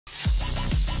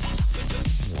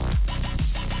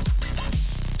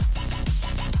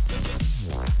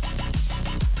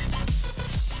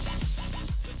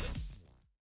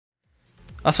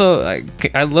Also,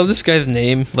 I love this guy's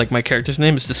name. Like my character's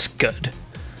name is just Skud.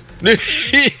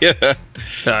 Yeah.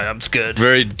 Hi, I'm Skud.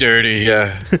 Very dirty,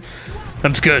 yeah.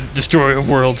 I'm Skud, destroyer of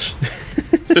worlds.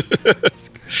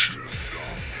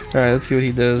 Alright, let's see what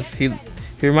he does. He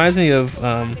reminds me of,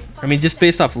 I mean, just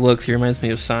based off looks, he reminds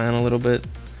me of Scion a little bit.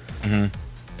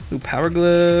 Ooh, Power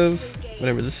Glove.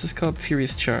 Whatever this is called.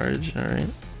 Furious Charge. Alright.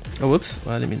 Oh, whoops.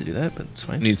 Well, I didn't mean to do that, but it's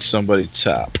fine. Need somebody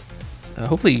top.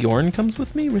 Hopefully Yorn comes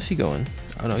with me. Where's he going?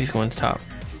 Oh, no, he's going to top.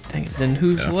 Dang it. Then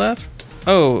who's left?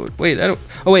 Oh, wait. Oh,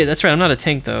 wait. That's right. I'm not a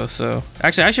tank, though, so...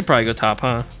 Actually, I should probably go top,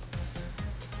 huh?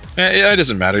 Yeah, it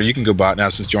doesn't matter. You can go bot now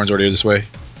since Jorn's already this way.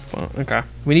 Well, okay.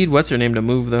 We need what's-her-name to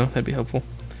move, though. That'd be helpful.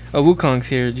 Oh, Wukong's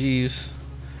here. Jeez.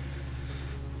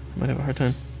 Might have a hard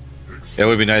time. Yeah, it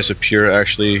would be nice if Pure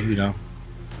actually, you know,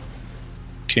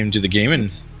 came to the game and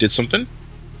did something.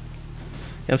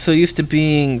 Yeah, I'm so used to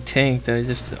being tanked that I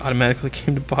just automatically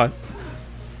came to bot.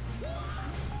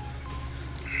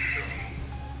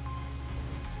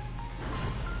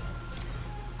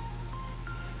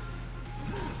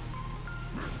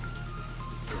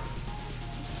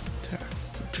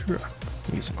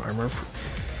 Use some armor.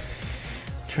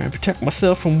 Try and protect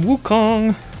myself from Wukong.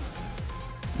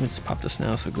 Let me just pop this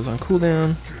now so it goes on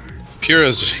cooldown.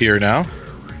 Pura's here now.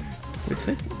 Wait,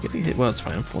 did I get hit? Well, it's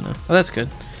fine. I'm full now. Oh, that's good.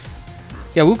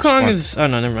 Yeah, Wukong is... Oh,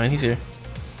 no, never mind. He's here.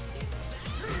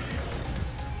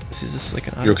 This is just like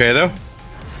an... You okay, though?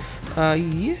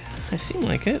 Yeah. I seem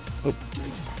like it. Oh.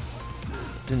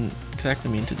 Didn't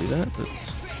exactly mean to do that, but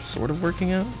it's sort of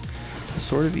working out.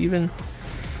 Sort of even.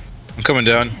 I'm coming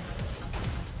down.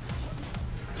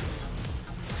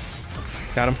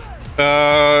 Got him.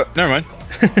 Never mind.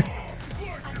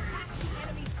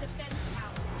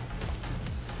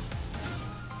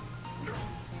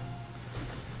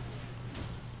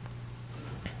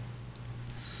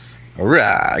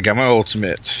 Alright, I got my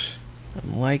ultimate.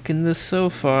 I'm liking this so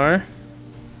far.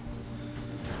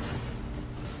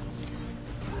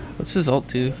 What's his ult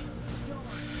do?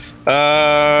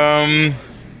 I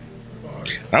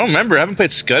don't remember. I haven't played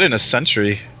Skud in a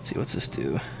century. Let's see, what's this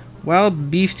do? Wild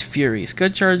Beast Fury.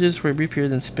 Scud charges for a brief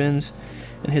period, then spins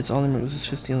and hits all enemies with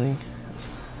his dealing.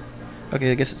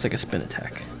 Okay, I guess it's like a spin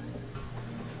attack.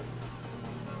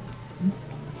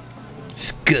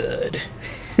 Scud.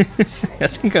 I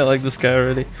think I like this guy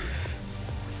already.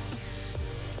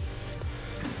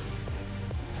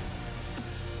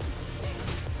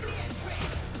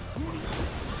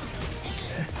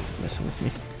 Okay, messing with me.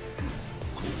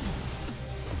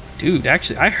 Dude,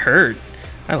 actually, I heard.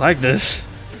 I like this.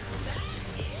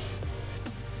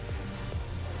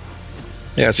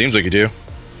 Yeah, it seems like you do.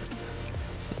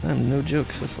 I'm no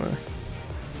joke so far. I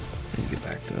need to get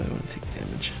back to it. I don't want to take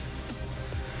damage.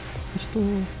 Pistol.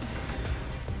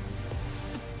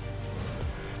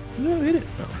 No, hit it.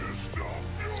 Oh.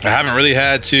 I haven't really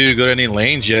had to go to any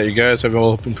lanes yet. You guys have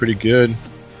all been pretty good.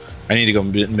 I need to go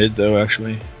mid though,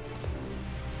 actually.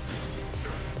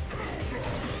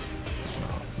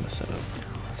 Oh, mess that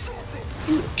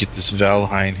up. Get this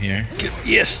Valheim here.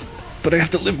 Yes, but I have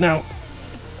to live now.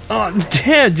 Oh,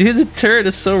 damn, dude, the turret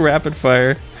is so rapid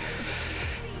fire.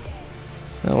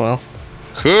 Oh well.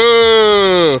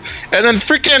 Cool. And then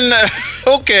freaking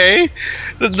okay,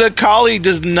 the collie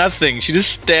does nothing. She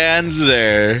just stands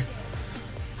there.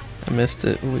 I missed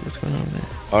it. Oh, wait, what's going on there?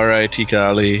 Alright,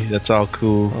 Kali. That's all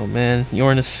cool. Oh man,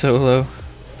 Yorn is solo.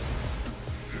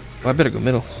 Oh, I better go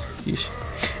middle. Yeesh.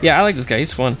 Yeah, I like this guy.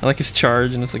 He's fun. I like his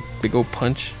charge and his like big old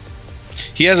punch.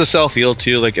 He has a self heal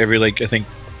too, like every I think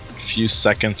few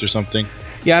seconds or something.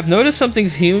 Yeah, I've noticed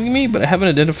something's healing me, but I haven't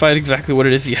identified exactly what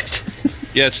it is yet.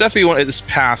 Yeah, it's definitely one. It's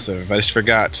passive. I just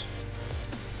forgot,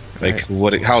 like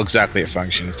how exactly it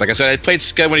functions. Like I said, I played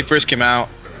Skud when he first came out,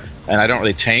 and I don't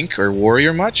really tank or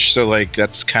warrior much, so like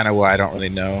that's kind of why I don't really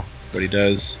know what he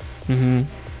does. Mm-hmm.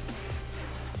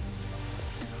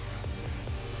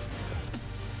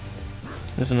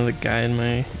 There's another guy in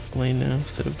my lane now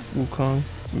instead of Wukong.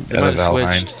 It might have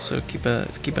switched, so keep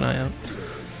an eye out.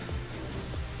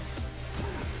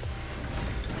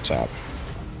 Top.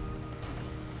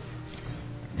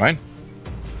 Mine?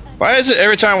 Why is it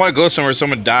every time I want to go somewhere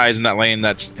someone dies in that lane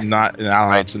that's not an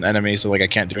ally, it's an enemy, so like I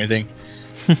can't do anything?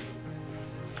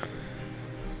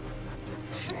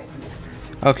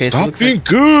 Okay, so stop being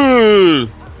good!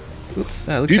 Oops,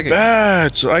 that looks be like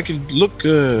bad so I can look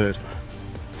good.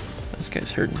 This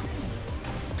guy's hurting.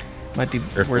 Might be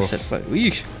Careful. worse at fight.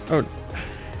 Weesh. Oh.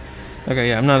 Okay,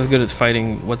 yeah, I'm not as good at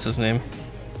fighting. What's his name?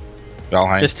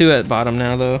 Valheim. There's two at bottom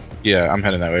now, though. Yeah, I'm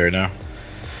heading that way right now.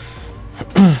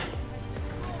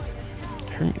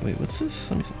 Wait, what's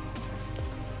this? Let me see.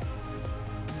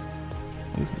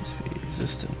 Movement speed,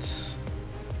 resistance.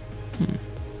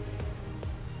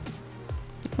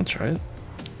 I'll try it.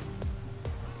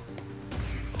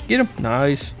 Get him.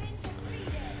 Nice.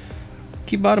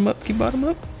 Keep bottom up. Keep bottom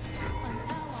up.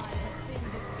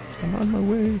 I'm on my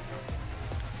way.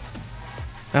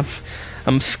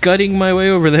 I'm scudding my way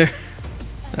over there.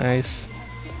 Nice.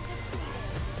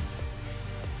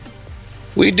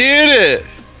 We did it!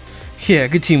 Yeah,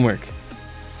 good teamwork.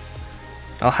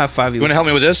 I'll have 5 You want to help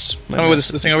me with this? Help me with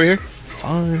this thing over here?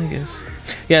 Fine, I guess.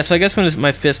 Yeah, so I guess when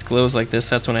my fist glows like this,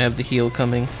 that's when I have the heal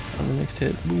coming on the next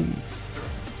hit. Boom.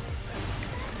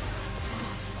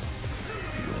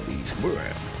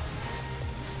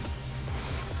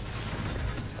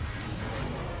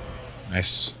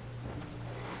 Nice.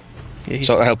 Yeah,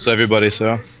 so it helps everybody,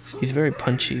 so. He's very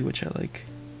punchy, which I like.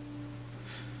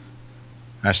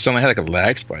 I suddenly had like a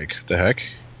lag spike. What the heck?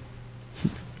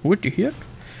 What the heck?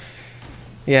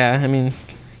 Yeah, I mean,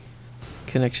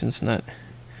 connection's not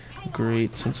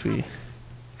great since we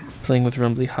playing with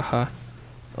Rumbly. Haha,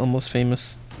 almost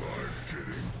famous.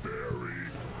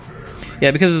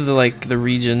 Yeah, because of the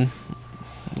region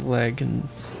lag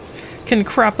can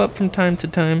crop up from time to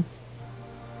time.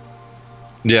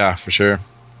 Yeah, for sure.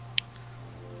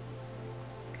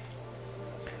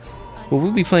 Well,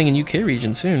 we'll be playing in UK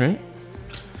region soon, right?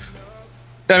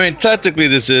 I mean, technically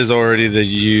this is already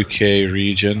the UK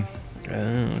region. Oh,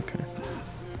 okay.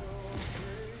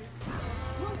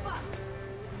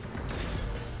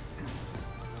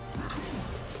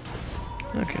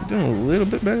 Okay, I'm doing a little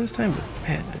bit better this time, but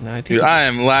man, no, I think Dude, I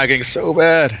am lagging so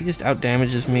bad. he just out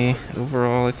damages me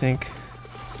overall, I think.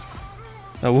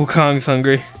 Oh, Wukong's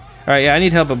hungry. Alright, yeah, I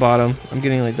need help at bottom. I'm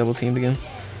getting like double teamed again.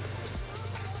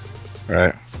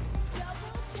 Right.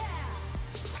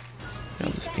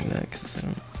 I'll just ping that because I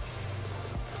don't.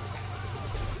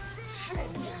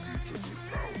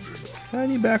 I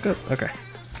need backup. Okay.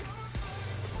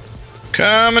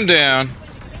 Coming down.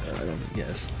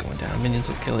 Yes, going down. Minions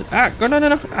will kill it. Ah, go, no.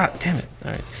 Ah, damn it.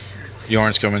 Alright.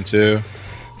 Yorn's coming too.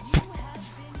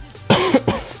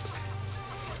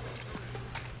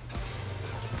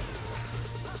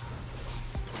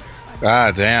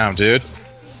 Ah, damn, dude.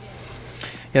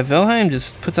 Yeah, Valheim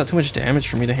just puts out too much damage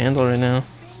for me to handle right now.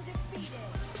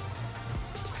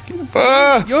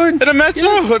 Ah! Yorn! Hit a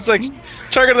Metso! It's like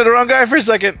targeted the wrong guy for a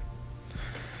second.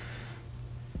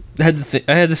 I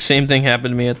had the same thing happen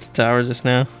to me at the tower just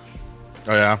now.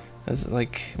 Oh yeah. I was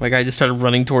like, my guy just started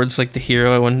running towards like the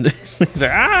hero. I wanted to. He's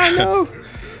like, ah no!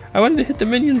 I wanted to hit the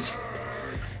minions.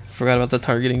 Forgot about the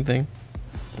targeting thing.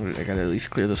 I gotta at least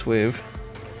clear this wave.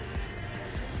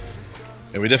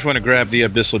 Yeah, we definitely want to grab the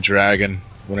Abyssal Dragon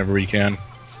whenever we can.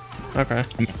 Okay.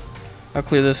 I'll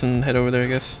clear this and head over there, I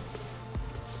guess.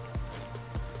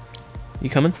 You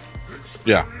coming?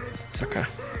 Yeah. Okay.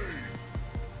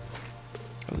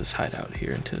 I'll just hide out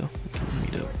here until we can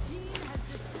meet up.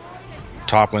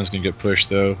 Top lane's gonna get pushed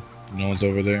though. No one's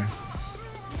over there.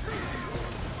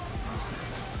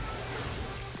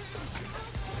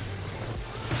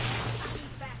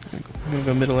 I'm gonna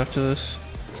go middle after this.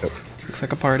 Yep. Looks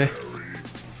like a party.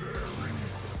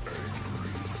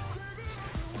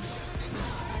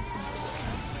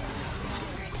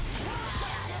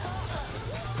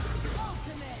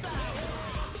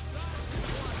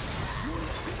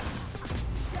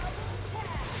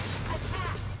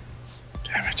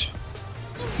 Damn it.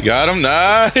 You got him?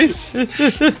 Nice!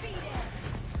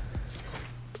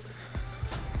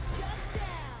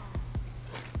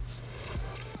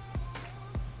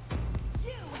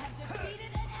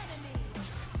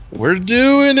 We're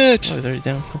doing it! Oh, he's already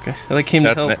down. Okay. I like came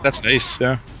to help. That's nice,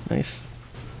 yeah. Nice.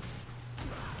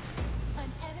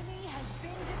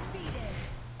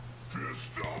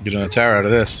 Get on the tower out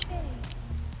of this.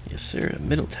 Yes, sir. A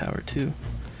middle tower, too.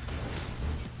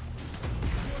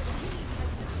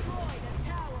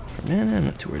 For mana, I'm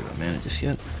not too worried about mana just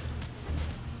yet.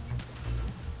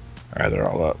 Alright, they're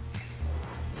all up.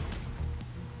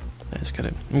 I just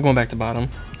gotta. I'm going back to bottom.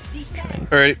 Try and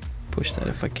Alright. push that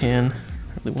if I can.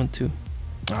 Really want to.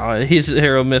 Oh, he's a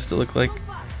hero missed, it looked like.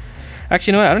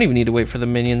 Actually, you know what? I don't even need to wait for the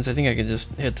minions. I think I can just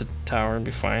hit the tower and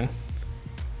be fine.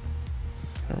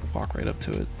 I'll walk right up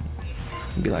to it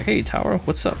and be like, hey, tower,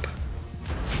 what's up?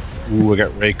 Ooh, I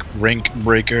got rank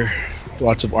breaker.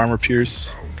 Lots of armor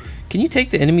pierce. Can you take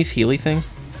the enemy's Healy thing?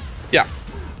 Yeah.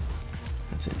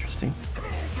 That's interesting.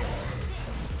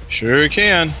 Sure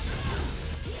can.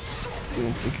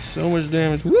 Boom, take so much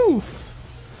damage. Woo!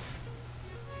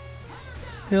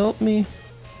 Help me.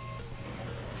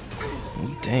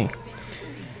 Oh, dang.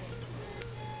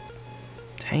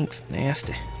 Tank's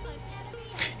nasty.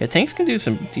 Yeah, tanks can do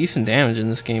some decent damage in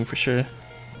this game for sure.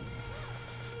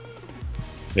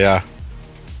 Yeah.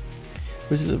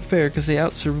 Which is unfair because they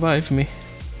out-survived me.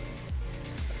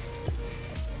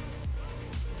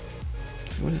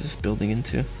 What is this building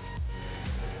into?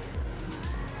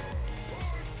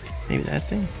 Maybe that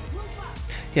thing?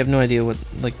 You have no idea what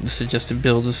like the suggested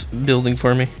build is building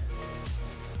for me.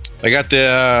 I got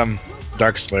the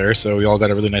Dark Slayer, so we all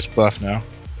got a really nice buff now.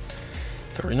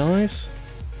 Very nice.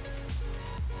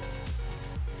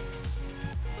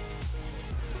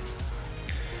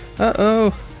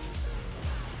 Uh-oh.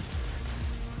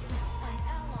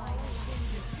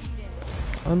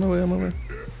 On my way, on my way.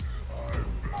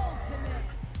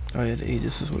 Oh yeah, the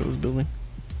Aegis is what it was building.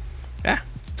 Ah!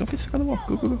 Don't get stuck on the wall.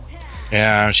 Go, go, go.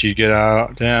 Yeah, she'd get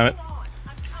out. Damn it.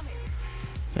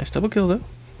 Nice double kill though.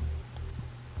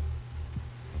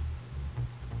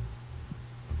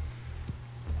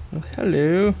 Oh,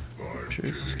 hello. I'm sure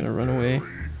he's just gonna run away.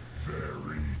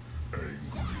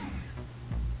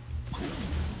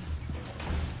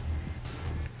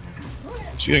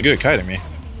 She's getting good at kiting me.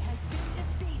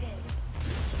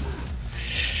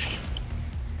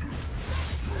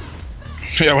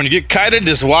 Yeah, when you get kited,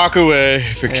 just walk away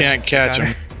if you can't catch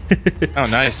him. Oh,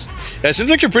 nice. Yeah, it seems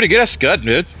like you're pretty good at Skud,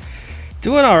 dude.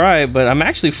 Doing alright, but I'm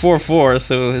actually 4-4,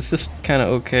 so it's just kind of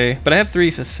okay. But I have 3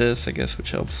 assists, I guess,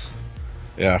 which helps.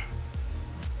 Yeah.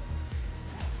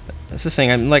 That's the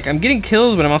thing. I'm getting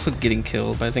kills, but I'm also getting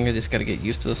killed. But I think I just gotta get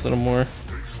used to this a little more.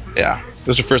 Yeah.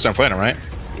 This is your first time playing him, right?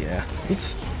 Yeah.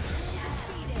 Oops.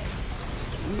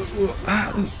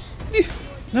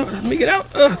 No, let me get out.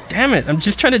 Oh, damn it. I'm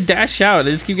just trying to dash out.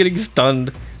 I just keep getting stunned.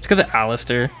 It's because of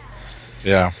Alistair.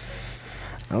 Yeah.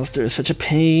 Alistair is such a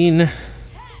pain.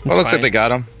 Well, looks like they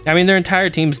got him. I mean, their entire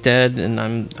team's dead, and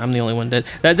I'm the only one dead.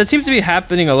 That seems to be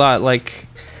happening a lot. Like,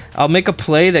 I'll make a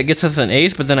play that gets us an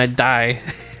ace, but then I die.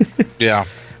 Yeah.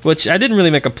 Which, I didn't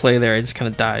really make a play there. I just kind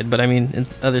of died. But, I mean, in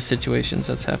other situations,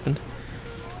 that's happened.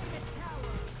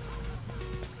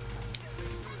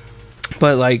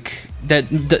 But, like,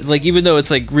 like, even though it's,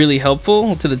 like, really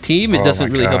helpful to the team, it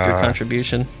doesn't really help your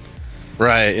contribution.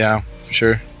 Right, yeah, for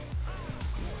sure.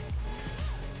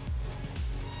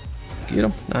 Get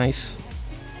him. Nice.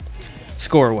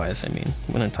 Score-wise, I mean.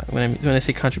 When I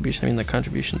say contribution, I mean the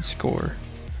contribution score.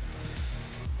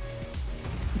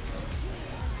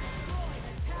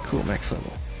 Cool, max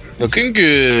level. Looking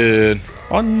good.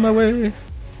 On my way.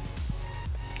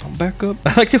 I'm back up.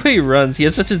 I like the way he runs. He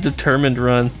has such a determined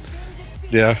run.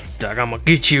 Yeah. Dog, I'm gonna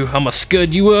get you. I'm gonna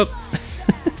scud you up.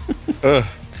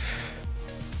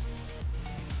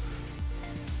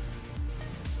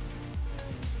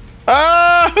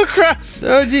 Oh crap!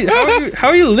 Oh gee, how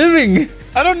are you living?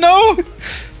 I don't know.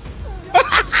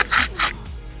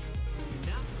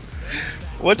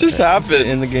 What just happened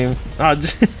in the game? Oh,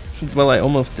 well, I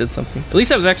almost did something. At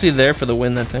least I was actually there for the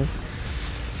win that time.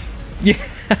 Yeah,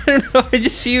 I don't know. I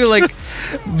just see you like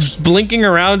blinking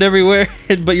around everywhere,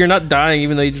 but you're not dying,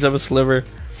 even though you just have a sliver.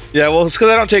 Yeah, well, it's because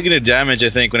I don't take any damage. I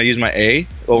think when I use my A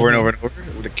over and over and over,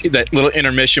 that little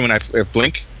intermission when I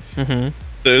blink.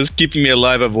 So it was keeping me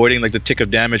alive, avoiding like the tick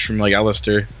of damage from like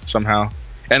Alistair somehow,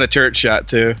 and the turret shot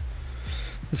too.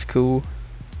 That's cool.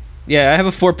 Yeah, I have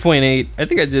a 4.8. I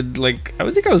think I did like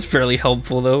I think I was fairly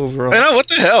helpful though overall. I know, what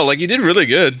the hell? Like you did really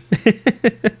good.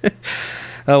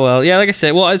 Oh well, yeah. Like I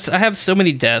said, well, I have so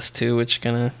many deaths too, which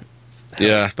kind of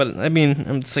yeah. But I mean,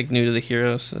 I'm just like new to the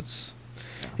hero, so it's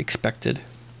expected.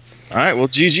 All right, well,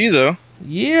 GG though.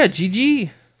 Yeah,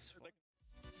 GG.